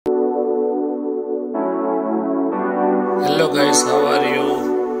Hello guys, how are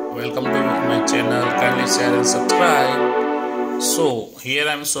you? Welcome to my channel. Kindly share and subscribe. So here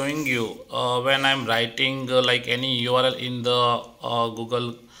I'm showing you when I'm writing like any URL in the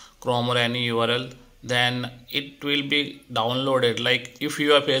Google Chrome or any URL, then it will be downloaded. Like if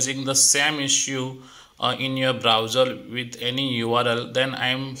you are facing the same issue in your browser with any URL, then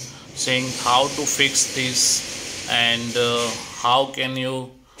I'm saying how to fix this and how can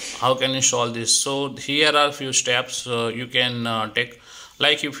you solve this. So here are few steps you can take.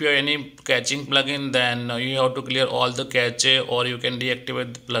 Like if you have any caching plugin, then you have to clear all the cache, or you can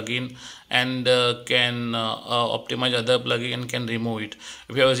deactivate the plugin and can optimize other plugin and can remove it.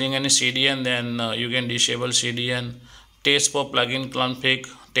 If you are using any CDN, then you can disable CDN. Text for plugin config,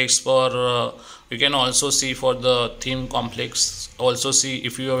 text for you can also see for the theme complex. Also see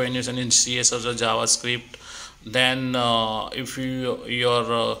if you have any CSS or JavaScript. Then if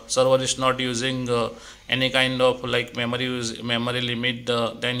your server is not using any kind of like memory limit,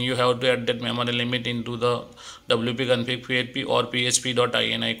 then you have to add that memory limit into the wp config php or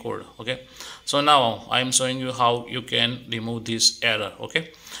php.ini code. Okay, so now I am showing you how you can remove this error. Okay,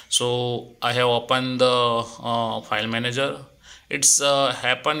 so I have opened the file manager. It's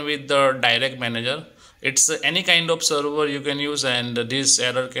happened with the direct manager. It's any kind of server you can use, and this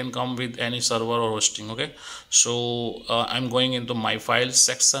error can come with any server or hosting. Okay, so I'm going into my files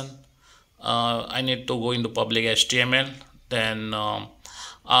section. I need to go into public HTML. Then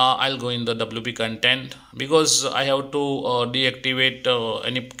I'll go in the WP content because I have to deactivate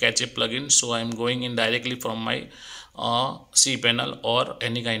any cache plugin. So I'm going in directly from my cPanel or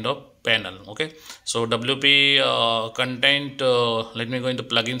any kind of panel. Okay, so WP content, let me go into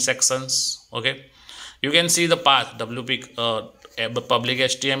plugin sections. Okay, you can see the path WP public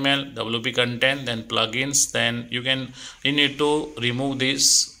HTML, WP content, then plugins. Then you need to remove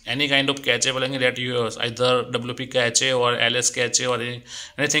this any kind of cache plugin that you use, either WP cache or LS cache or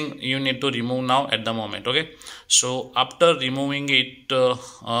anything you need to remove now at the moment. Okay, so after removing it,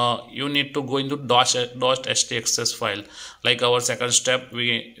 you need to go into .htaccess file, like our second step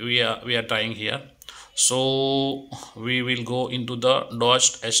we are trying here. So we will go into the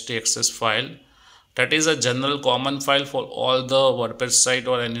 .htaccess file. That is a general common file for all the WordPress site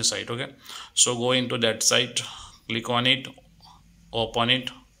or any site. Okay, so go into that site, click on it, open it.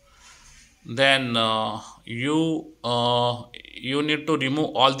 Then you need to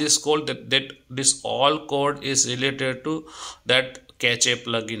remove all this code that this all code is related to that cache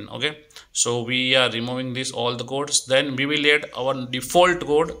plugin. Okay, so we are removing this all the codes. Then we will add our default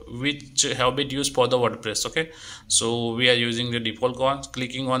code which have been used for the WordPress. Okay, so we are using the default code,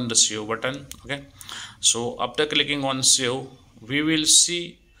 clicking on the save button. Okay, so after clicking on save, we will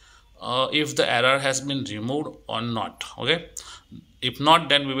see if the error has been removed or not. Okay, if not,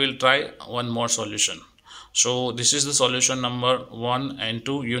 then we will try one more solution. So this is the solution number 1 and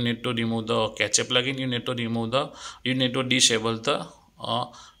 2. You need to remove the cache plugin. You need to disable the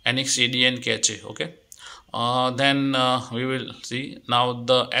any CDN cache. Okay, then we will see now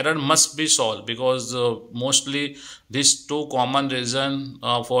the error must be solved, because mostly these two common reason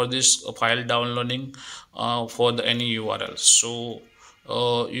for this file downloading for the any URL. So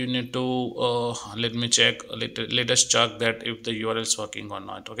you need to let me check, let us check that if the URL is working or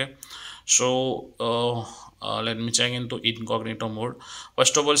not. Okay, so let me check into incognito mode.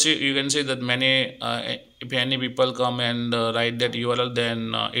 First of all, you can see that many if any people come and write that URL,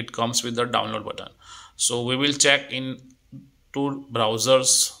 then it comes with the download button. So we will check in two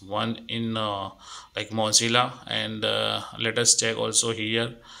browsers, one in like Mozilla, and let us check also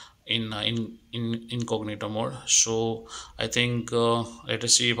here in incognito mode. So I think let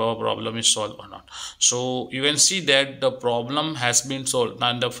us see if our problem is solved or not. So you can see that the problem has been solved,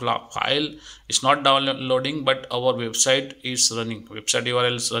 and the file is not downloading, but our website is running, website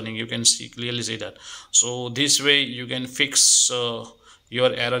URL is running. You can clearly see that. So this way you can fix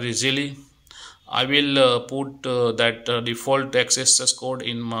your error easily. I will put that default XSS code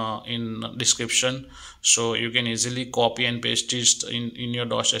in description, so you can easily copy and paste it in your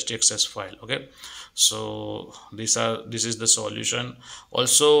 .htaccess file. Okay, so this is the solution.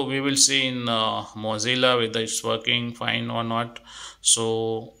 Also we will see in Mozilla whether it's working fine or not.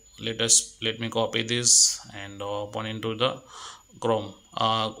 So let me copy this and open into the Chrome,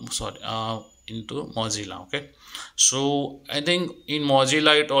 into Mozilla. Okay, so I think in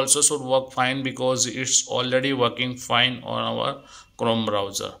Mozilla it also should work fine, because it's already working fine on our Chrome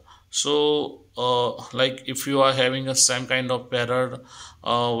browser. So like if you are having a same kind of error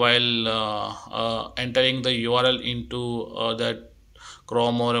while entering the URL into that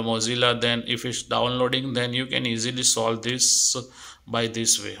Chrome or a Mozilla, then if it's downloading, then you can easily solve this by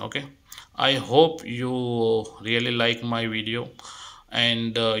this way. Okay, I hope you really like my video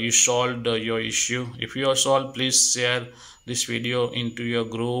and you solved your issue. If you are solved, please share this video into your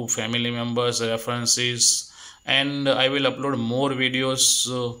group, family members, references, and I will upload more videos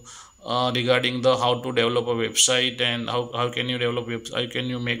regarding the how to develop a website and how can you develop how can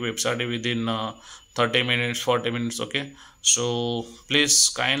you make website within 30 minutes, 40 minutes. Okay, so please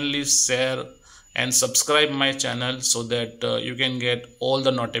kindly share and subscribe my channel so that you can get all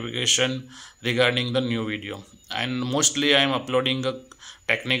the notification regarding the new video. And mostly I am uploading a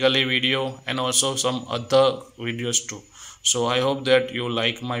technically video and also some other videos too. So I hope that you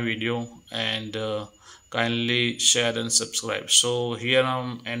like my video and kindly share and subscribe. So here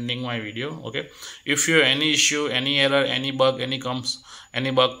I'm ending my video. Okay, if you have any issue, any error, any bug comes,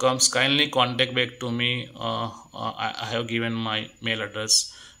 kindly contact back to me. I have given my mail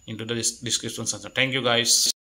address into the description section. Thank you guys.